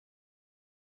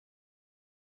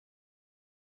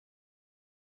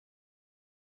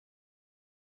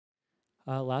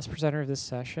Last presenter of this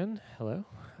session, hello,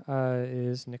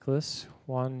 is Nicolas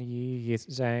Xuan-Yi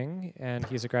Zhang, and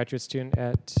he's a graduate student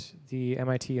at the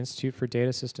MIT Institute for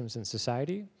Data Systems and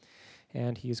Society,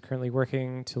 and he's currently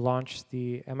working to launch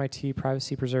the MIT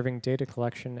Privacy Preserving Data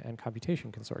Collection and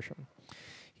Computation Consortium.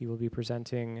 He will be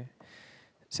presenting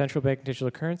central bank digital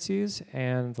currencies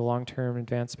and the long-term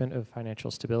advancement of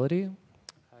financial stability.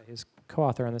 His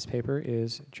co-author on this paper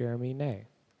is Jeremy Ney.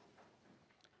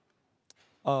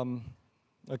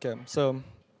 Okay, so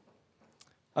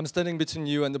I'm standing between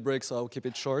you and the break, so I'll keep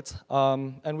it short.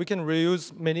 And we can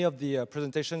reuse many of the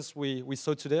presentations we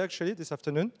saw today, actually, this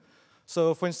afternoon.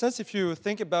 So for instance, if you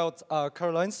think about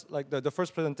Caroline's, like the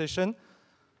first presentation,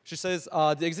 she says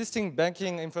the existing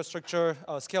banking infrastructure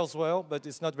scales well, but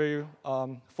it's not very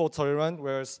fault tolerant,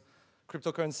 whereas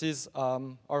cryptocurrencies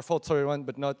are fault tolerant,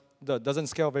 but doesn't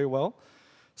scale very well.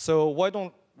 So why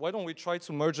don't we try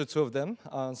to merge the two of them?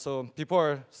 So people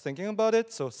are thinking about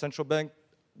it. So central bank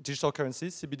digital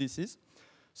currencies, CBDCs.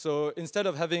 So instead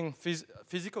of having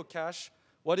physical cash,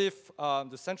 what if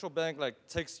the central bank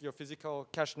takes your physical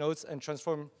cash notes and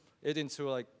transform it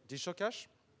into digital cash?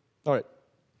 All right.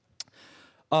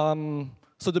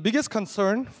 So the biggest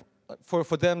concern for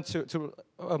them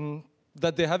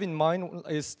that they have in mind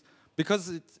is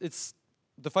because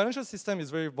the financial system is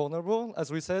very vulnerable,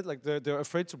 as we said, they're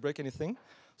afraid to break anything.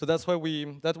 So that's why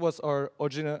that was our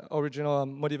original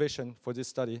motivation for this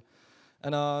study.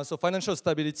 And so financial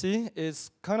stability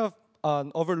is kind of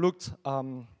an overlooked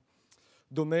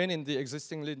domain in the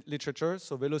existing literature.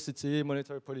 So velocity,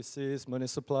 monetary policies, money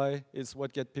supply is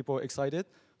what gets people excited.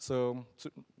 So,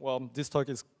 well, this talk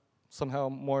is somehow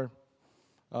more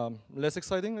less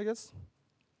exciting, I guess.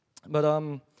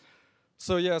 But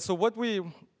so yeah, so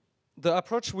the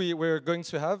approach we're going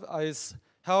to have is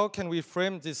how can we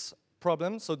frame this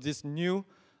problem, so this new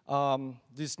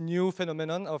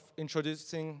phenomenon of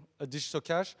introducing a digital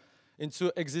cash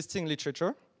into existing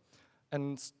literature.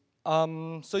 And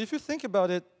so if you think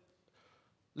about it,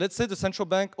 let's say the central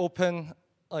bank open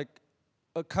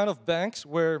a kind of banks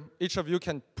where each of you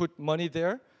can put money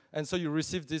there, and so you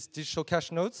receive these digital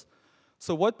cash notes.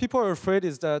 So what people are afraid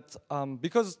is that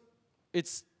because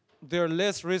there's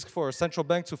less risk for a central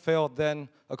bank to fail than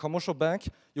a commercial bank,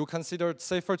 you consider it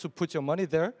safer to put your money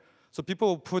there. So people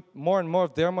will put more and more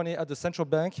of their money at the central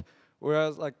bank,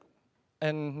 whereas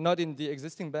and not in the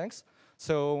existing banks.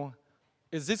 So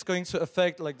is this going to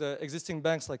affect the existing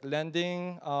banks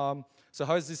lending? So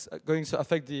how is this going to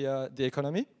affect the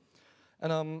economy?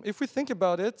 And if we think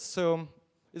about it, so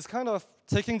it's kind of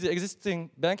taking the existing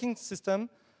banking system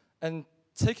and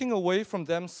taking away from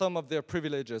them some of their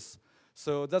privileges.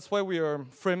 So that's why we are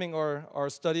framing our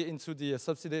study into the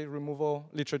subsidy removal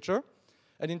literature.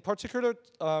 And in particular,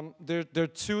 there are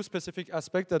two specific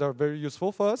aspects that are very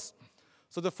useful for us.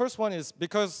 So the first one is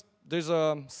because there's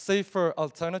a safer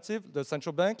alternative, the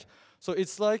central bank. So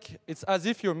it's as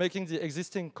if you're making the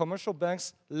existing commercial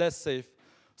banks less safe.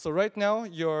 So right now,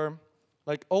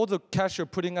 all the cash you're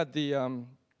putting at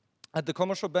the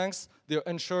commercial banks, they're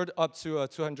insured up to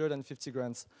 250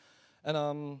 grand.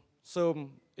 And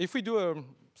so if we do a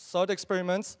thought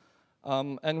experiment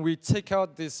and we take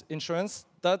out this insurance,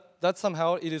 that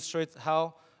somehow illustrates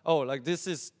how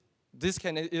this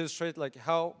can illustrate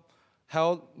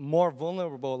how more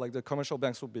vulnerable the commercial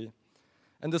banks will be.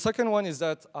 And the second one is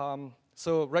that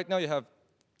so right now you have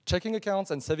checking accounts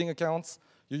and saving accounts.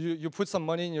 You put some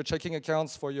money in your checking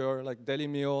accounts for your daily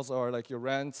meals or your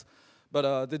rent,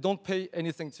 but they don't pay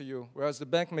anything to you, whereas the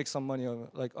bank makes some money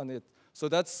on it. So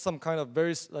that's some kind of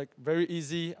very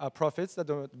easy profits that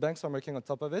the banks are making on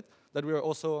top of it that we are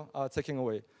also taking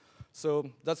away.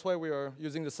 So that's why we are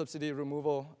using the subsidy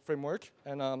removal framework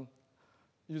and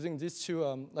using these two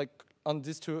on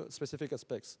these two specific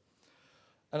aspects.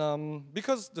 And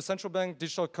because the central bank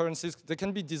digital currencies, they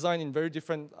can be designed in very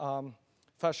different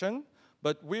fashion,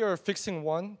 but we are fixing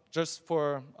one just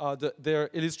for their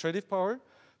illustrative power.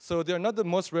 So they're not the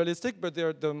most realistic, but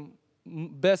they're the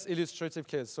best illustrative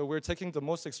case. So we're taking the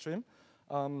most extreme.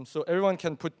 So everyone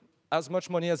can put as much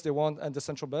money as they want at the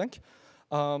central bank.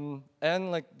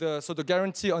 And so the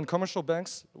guarantee on commercial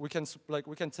banks, we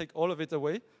can take all of it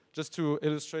away just to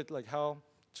illustrate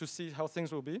to see how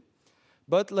things will be.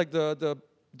 But the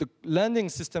lending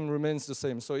system remains the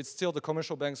same. So it's still the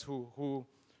commercial banks who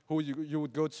you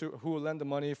would go to, who will lend the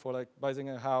money for buying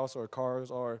a house or cars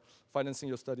or financing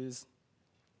your studies.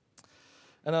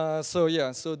 And so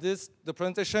yeah, so the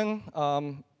presentation,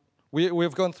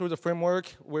 we've gone through the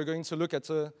framework. We're going to look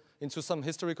into some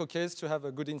historical case to have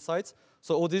a good insight.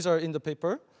 So all these are in the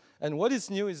paper. And what is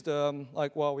new is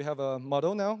we have a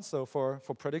model now, so for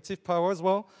predictive power as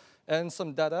well. and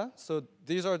some data. So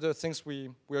these are the things we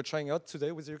are trying out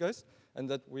today with you guys, and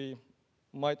that we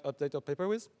might update our paper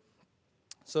with.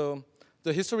 So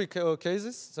the historical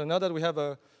cases. So now that we have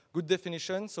a good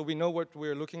definition, so we know what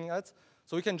we're looking at,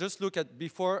 so we can just look at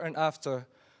before and after.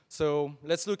 So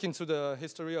let's look into the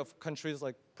history of countries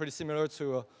like pretty similar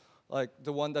to like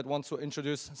the one that wants to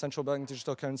introduce central bank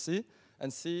digital currency,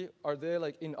 and see are there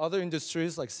like in other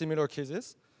industries like similar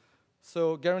cases.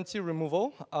 So guarantee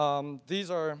removal. These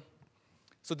are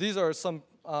some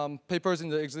papers in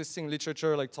the existing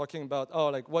literature like talking about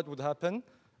like what would happen,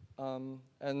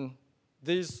 and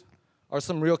these are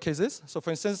some real cases. So for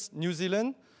instance, New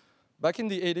Zealand, back in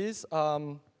the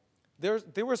 80s,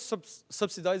 they were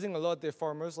subsidizing a lot their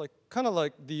farmers, like kind of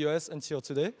like the US until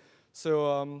today.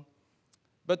 So,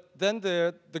 but then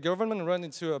the government ran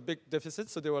into a big deficit,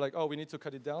 so they were like, oh, we need to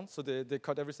cut it down. So they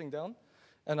cut everything down.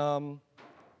 And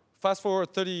fast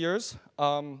forward 30 years,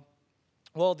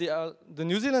 well, the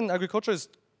New Zealand agriculture is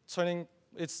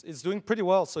it's doing pretty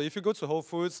well. So if you go to Whole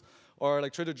Foods or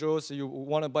like Trader Joe's, you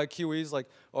want to buy kiwis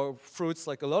or fruits,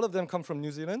 like a lot of them come from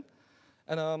New Zealand.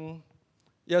 And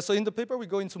yeah, so in the paper we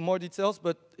go into more details,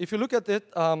 but if you look at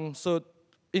it, so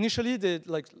initially a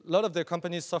lot of their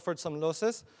companies suffered some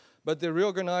losses, but they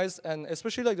reorganized, and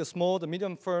especially like the small, the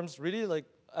medium firms really like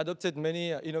adopted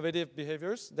many innovative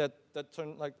behaviors that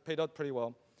paid out pretty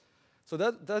well. So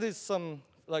that is some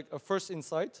like a first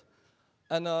insight.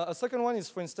 And a second one is,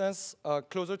 for instance,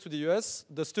 closer to the US,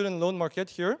 the student loan market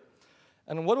here.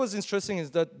 And what was interesting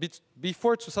is that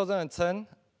before 2010,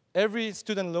 every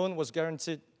student loan was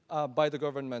guaranteed by the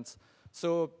government.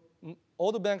 So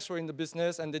all the banks were in the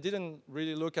business, and they didn't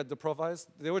really look at the profiles.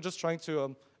 They were just trying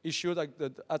to issue like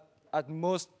at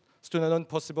most student loan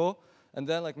possible, and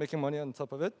then like making money on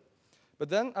top of it. But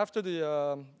then after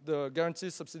the guarantee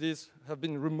subsidies have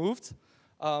been removed,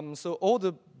 so all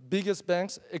the biggest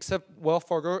banks except Wells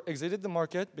Fargo exited the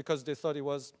market because they thought it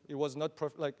was not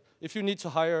like if you need to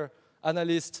hire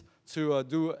analysts to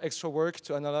do extra work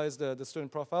to analyze the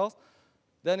student profiles,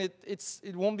 then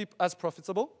it won't be as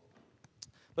profitable.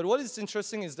 But what is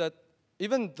interesting is that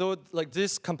even though like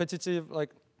this competitive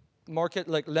like market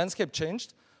like landscape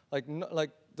changed, like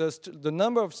the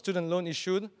number of student loan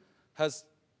issued has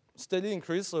steadily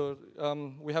increased. So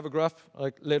we have a graph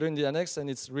like later in the annex, and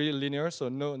it's really linear, so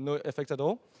no effect at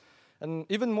all. And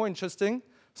even more interesting,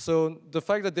 so the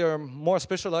fact that there are more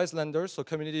specialized lenders, so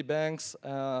community banks,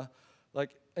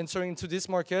 like entering into this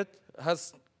market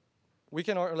has, we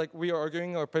are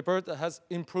arguing our paper that has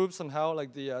improved somehow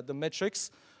like the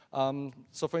metrics.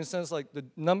 So for instance, like the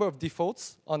number of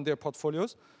defaults on their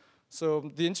portfolios.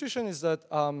 So the intuition is that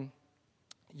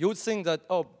you would think that,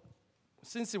 oh,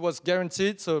 since it was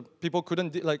guaranteed, so people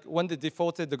couldn't, like when they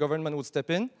defaulted, the government would step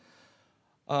in.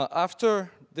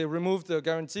 After they removed the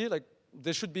guarantee, like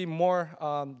there should be more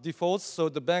defaults, so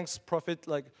the bank's profit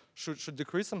like should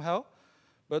decrease somehow.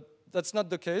 But that's not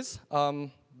the case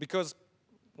because,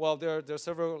 well, there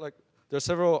are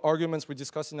several arguments we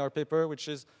discussed in our paper, which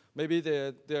is maybe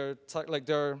they're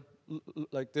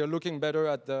looking better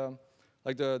at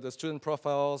the student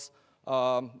profiles.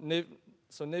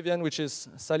 So Navian, which is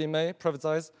Sallie Mae,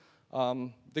 privatized.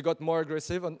 They got more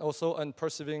aggressive and also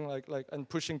perceiving and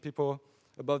pushing people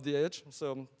above the edge.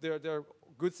 So there are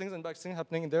good things and bad things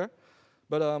happening there,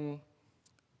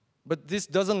 but this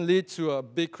doesn't lead to a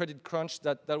big credit crunch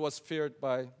that was feared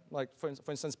by, like for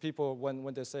instance, people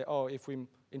when they say, oh, if we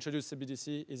introduce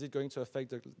CBDC, is it going to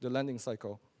affect the lending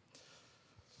cycle?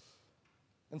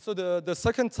 And so the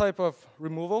second type of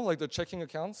removal, like the checking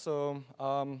account. So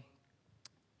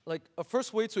like a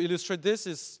first way to illustrate this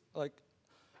is like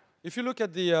if you look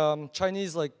at the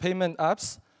Chinese like payment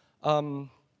apps.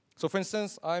 So for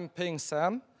instance, I'm paying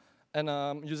Sam, and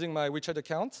I'm using my WeChat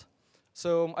account.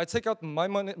 So I take out my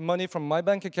money from my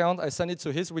bank account, I send it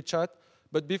to his WeChat,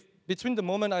 but between the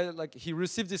moment he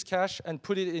received this cash and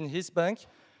put it in his bank,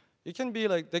 they can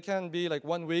be like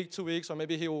 1 week, 2 weeks, or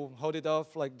maybe he will hold it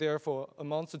off like there for a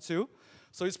month or two.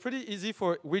 So it's pretty easy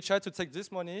for WeChat to take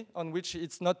this money on which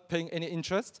it's not paying any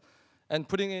interest and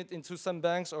putting it into some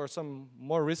banks or some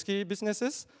more risky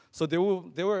businesses. So they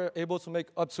were able to make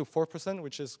up to 4%,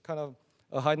 which is kind of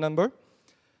a high number,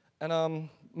 and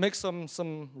make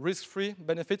some risk-free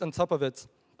benefit on top of it.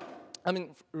 I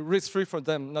mean, risk-free for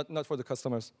them, not for the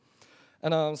customers.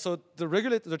 And so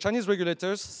the Chinese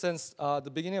regulators, since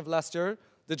the beginning of last year,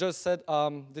 they just said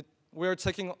that we're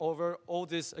taking over all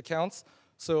these accounts.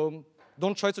 So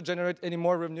don't try to generate any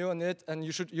more revenue on it, and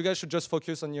you guys should just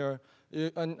focus on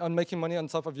on making money on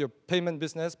top of your payment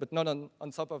business, but not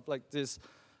on top of like this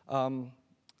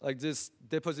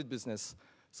deposit business.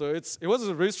 So it was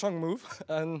a really strong move,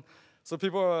 and So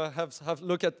people have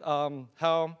looked at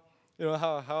how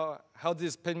how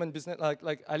this payment business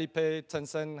like Alipay,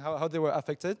 Tencent, how they were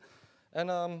affected,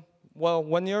 and well,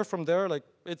 1 year from there, like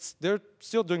they're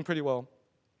still doing pretty well.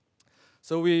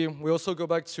 So we also go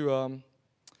back to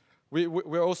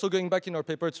we're also going back in our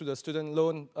paper to the student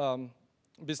loan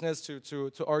business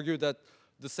to argue that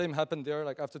the same happened there,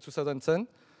 like after 2010.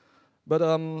 But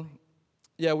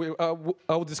yeah,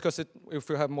 I will discuss it if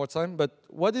we have more time. But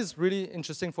what is really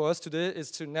interesting for us today is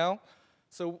to now,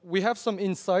 so we have some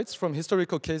insights from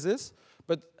historical cases,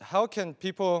 but how can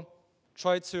people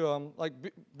try to,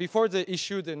 before they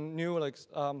issue the new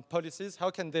policies, how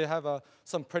can they have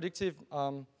some predictive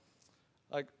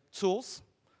tools?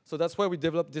 So that's why we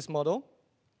developed this model.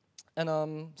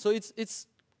 And so it's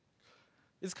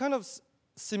kind of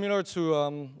similar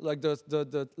to like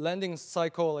the lending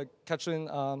cycle, like Katrin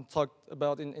talked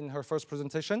about in her first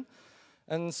presentation.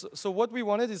 And so what we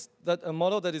wanted is that a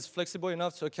model that is flexible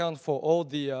enough to account for all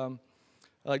the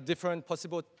like different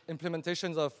possible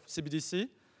implementations of CBDC.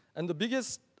 And the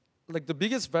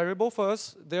biggest variable for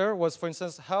us there was, for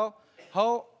instance, how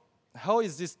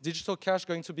is this digital cash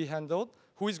going to be handled?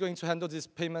 Who is going to handle this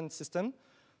payment system?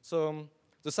 So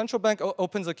the central bank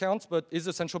opens accounts, but is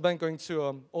the central bank going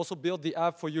to also build the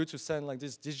app for you to send like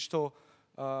this digital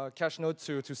cash note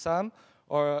to Sam?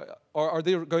 Or are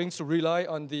they going to rely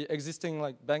on the existing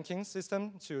like banking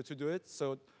system to do it?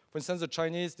 So for instance, the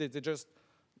Chinese,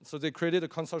 they created a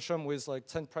consortium with like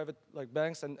 10 private like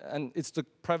banks, and it's the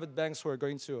private banks who are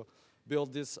going to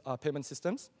build these payment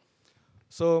systems.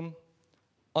 So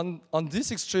on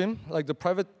this extreme, like the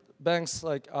private banks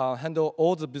like handle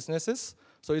all the businesses.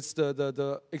 So it's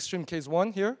the extreme case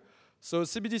one here. So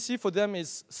CBDC for them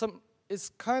is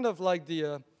kind of like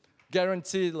the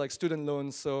guaranteed like student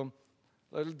loans. So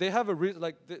they have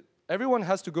everyone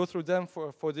has to go through them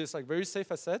for this like very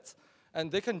safe asset,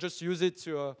 and they can just use it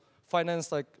to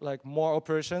finance like more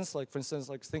operations. Like for instance,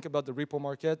 like think about the repo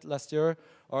market last year,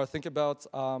 or think about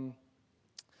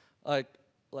like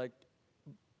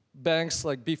banks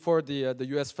like before the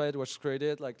US Fed was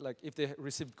created, like if they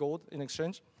received gold in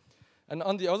exchange. And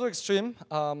on the other extreme,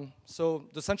 so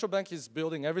the central bank is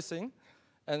building everything,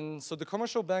 and so the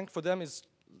commercial bank for them is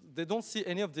they don't see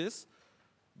any of this,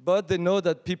 but they know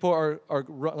that people are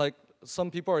like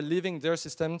some people are leaving their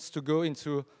systems to go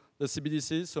into the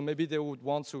CBDCs, so maybe they would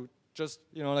want to just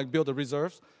like build the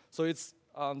reserves. So it's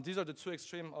these are the two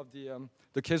extremes of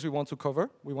the case we wanted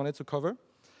to cover,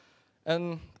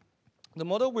 and the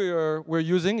model we're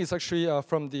using is actually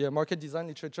from the market design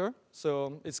literature.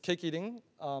 So it's cake eating.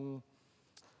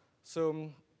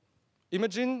 So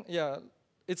imagine, yeah,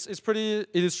 it's pretty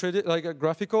illustrated, like a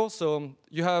graphical. So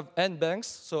you have n banks,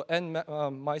 so n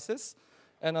mices,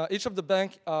 and each of the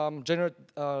bank generate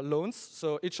loans.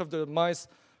 So each of the mice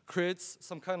creates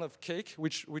some kind of cake,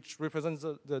 which represents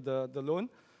the loan.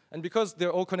 And because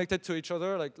they're all connected to each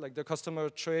other, like the customer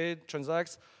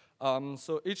transacts,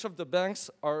 so each of the banks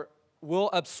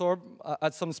will absorb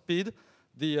at some speed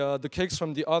the cakes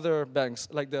from the other banks,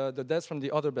 like the debts from the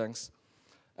other banks.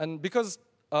 And because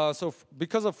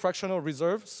of fractional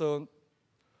reserve, so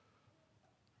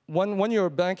when you're a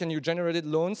bank and you generated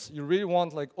loans, you really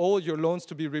want like all your loans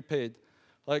to be repaid.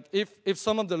 Like if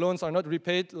some of the loans are not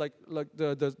repaid, like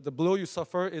the blow you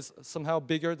suffer is somehow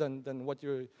bigger than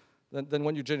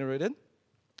when you generated.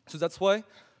 So that's why.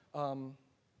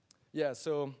 Yeah,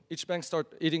 so each bank start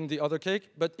eating the other cake.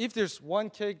 But if there's one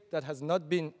cake that has not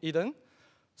been eaten,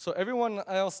 so everyone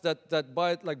else that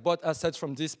bought assets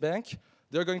from this bank,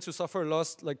 they're going to suffer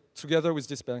loss like together with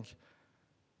this bank.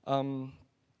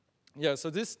 Yeah, so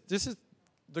this is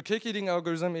the cake eating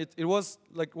algorithm. It was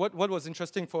like what was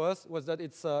interesting for us was that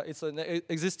it's an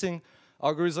existing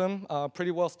algorithm,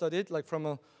 pretty well studied, like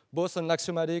from both an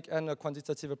axiomatic and a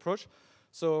quantitative approach.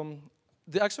 So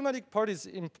the axiomatic part is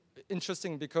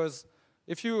interesting because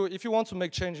if you want to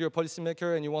make change, you're a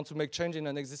policymaker and you want to make change in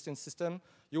an existing system,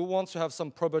 you want to have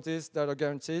some properties that are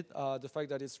guaranteed, the fact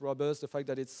that it's robust, the fact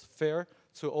that it's fair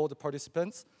to all the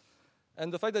participants.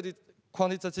 And the fact that it's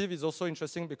quantitative is also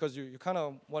interesting because you kind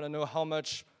of want to know how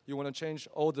much you want to change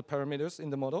all the parameters in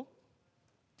the model.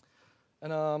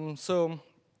 And so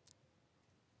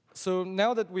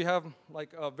now that we have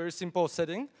like a very simple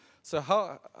setting,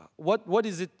 so what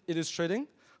is it illustrating?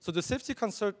 So the safety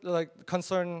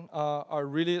concern are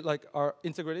really are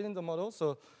integrated in the model.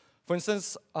 So for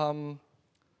instance,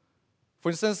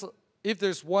 if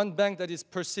there's one bank that is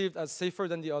perceived as safer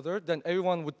than the other, then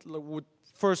everyone would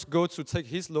first go to take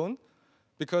his loan,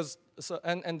 because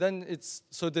and then it's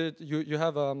so that you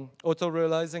have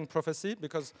auto-realizing prophecy,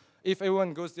 because if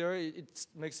everyone goes there, it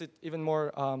makes it even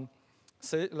more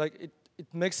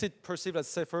it makes it perceived as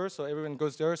safer, so everyone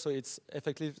goes there, so it's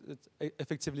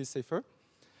effectively safer.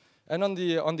 And on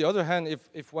the other hand,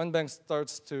 if one bank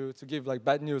starts to give like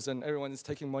bad news and everyone is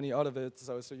taking money out of it,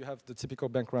 so you have the typical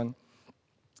bank run.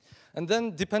 And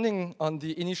then depending on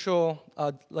the initial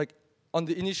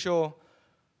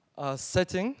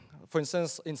setting, for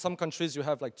instance, in some countries you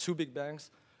have like 2 big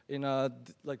banks. In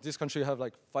like this country you have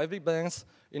like 5 big banks.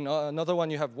 In another one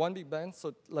you have 1 big bank.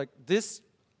 So like this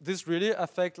really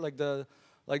affect like the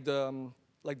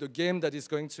game that is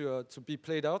going to be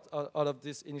played out of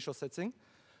this initial setting.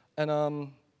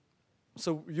 And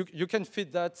so you can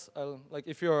fit that, like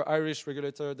if you're an Irish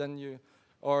regulator, then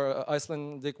or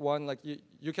Icelandic one, like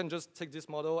you can just take this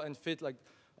model and fit like,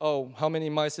 oh, how many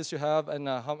mices you have and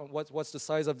what's the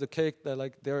size of the cake that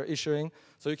like they're issuing.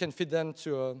 So you can fit them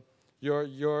to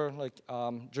your like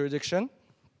jurisdiction.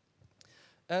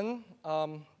 And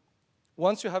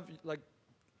once you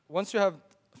have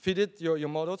fitted your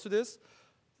model to this,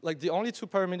 like the only 2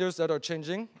 parameters that are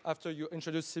changing after you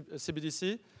introduce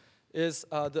CBDC is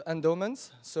the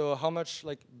endowments, so how much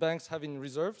like banks have in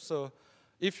reserve. So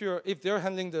if they're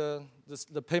handling the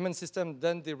payment system,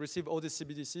 then they receive all the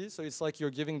CBDC. So it's like you're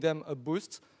giving them a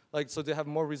boost, like so they have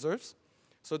more reserves.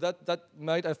 So that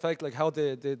might affect like how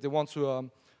they want to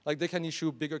like they can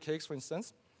issue bigger cakes, for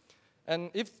instance.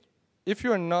 And if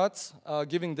you're not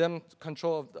giving them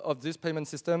control of this payment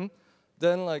system,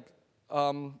 then like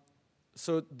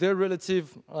so their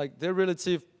relative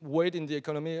weight in the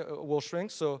economy will shrink.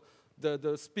 So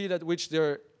the speed at which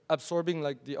they're absorbing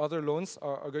like the other loans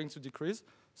are going to decrease.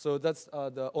 So that's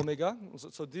the omega.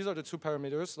 So these are the 2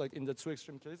 parameters like in the 2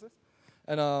 extreme cases.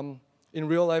 And in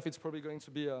real life, it's probably going to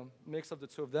be a mix of the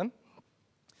 2 of them.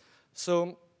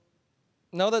 So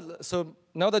now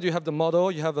that you have the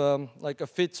model, you have like a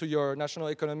fit to your national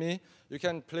economy, you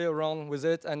can play around with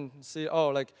it and see, oh,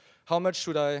 like how much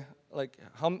should I, like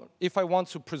if I want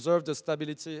to preserve the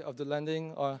stability of the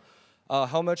lending, or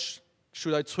how much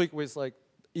should I tweak with like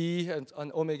E and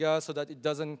omega so that it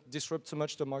doesn't disrupt too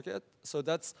much the market? So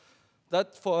that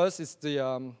for us is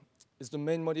the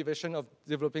main motivation of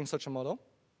developing such a model.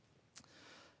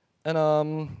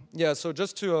 And yeah, so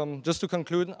just to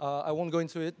conclude, I won't go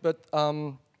into it, but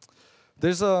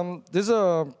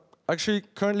actually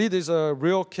currently there's a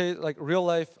real case, like real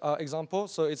life example.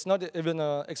 So it's not even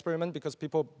an experiment because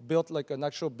people built like an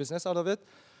actual business out of it.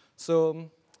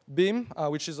 So Beam,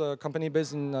 which is a company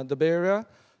based in the Bay Area,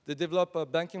 they develop a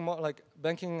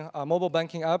mobile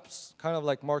banking apps, kind of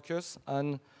like Marcus,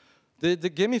 and they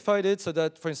gamified it so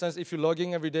that, for instance, if you log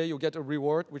in every day, you get a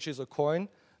reward, which is a coin.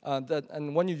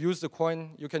 And when you use the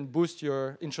coin, you can boost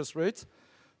your interest rate.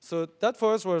 So that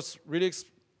for us was really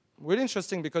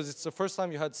interesting because it's the first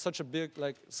time you had such a big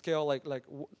like scale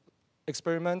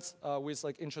experiment with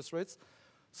like interest rates.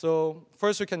 So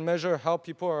first you can measure how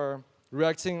people are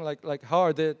reacting, like how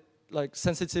are they like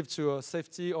sensitive to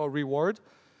safety or reward.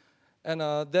 And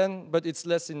but it's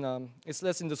less in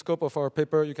the scope of our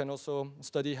paper. You can also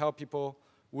study how people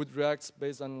would react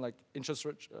based on like interest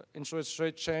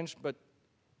rate change, but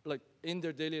like in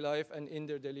their daily life and in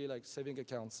their daily like saving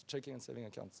accounts, checking and saving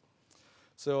accounts.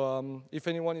 So if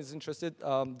anyone is interested,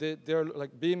 they're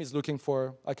like Beam is looking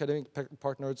for academic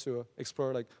partner to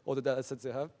explore like all the data sets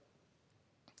they have.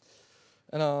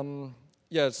 And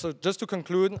yeah, so just to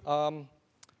conclude,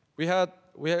 we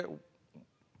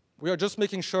are just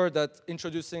making sure that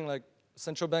introducing like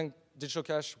central bank digital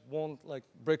cash won't like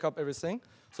break up everything.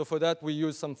 So for that, we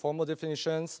use some formal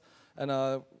definitions,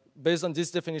 and based on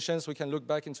these definitions, we can look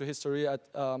back into history at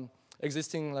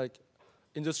existing like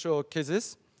industrial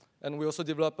cases, and we also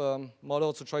develop a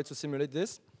model to try to simulate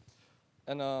this.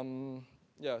 And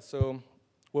yeah, so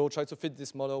we'll try to fit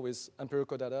this model with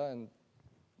empirical data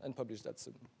and publish that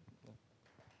soon. Yeah.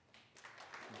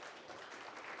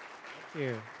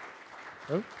 Thank you.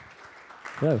 Oh.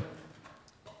 Hello.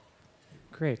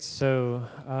 Great. So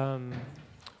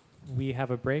we have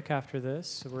a break after this.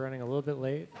 So we're running a little bit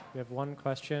late. We have one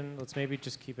question. Let's maybe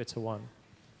just keep it to one.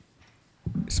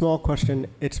 Small question.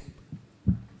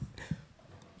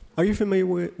 Are you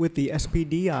familiar with the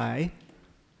SPDI?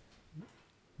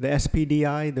 The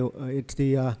SPDI, it's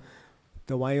the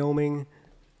Wyoming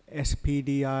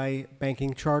SPDI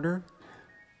banking charter,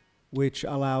 which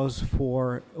allows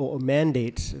for or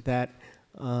mandates that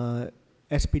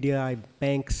SPDI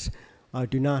banks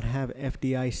do not have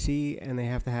FDIC, and they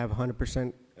have to have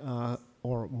 100%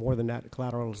 or more than that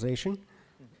collateralization.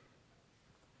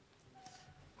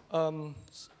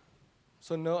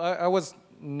 So no, I was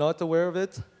not aware of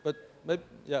it, but maybe,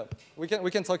 yeah, we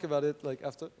can talk about it like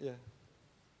after, yeah.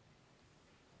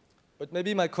 But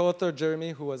maybe my co-author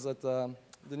Jeremy, who was at the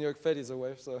New York Fed, is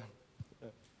aware. So.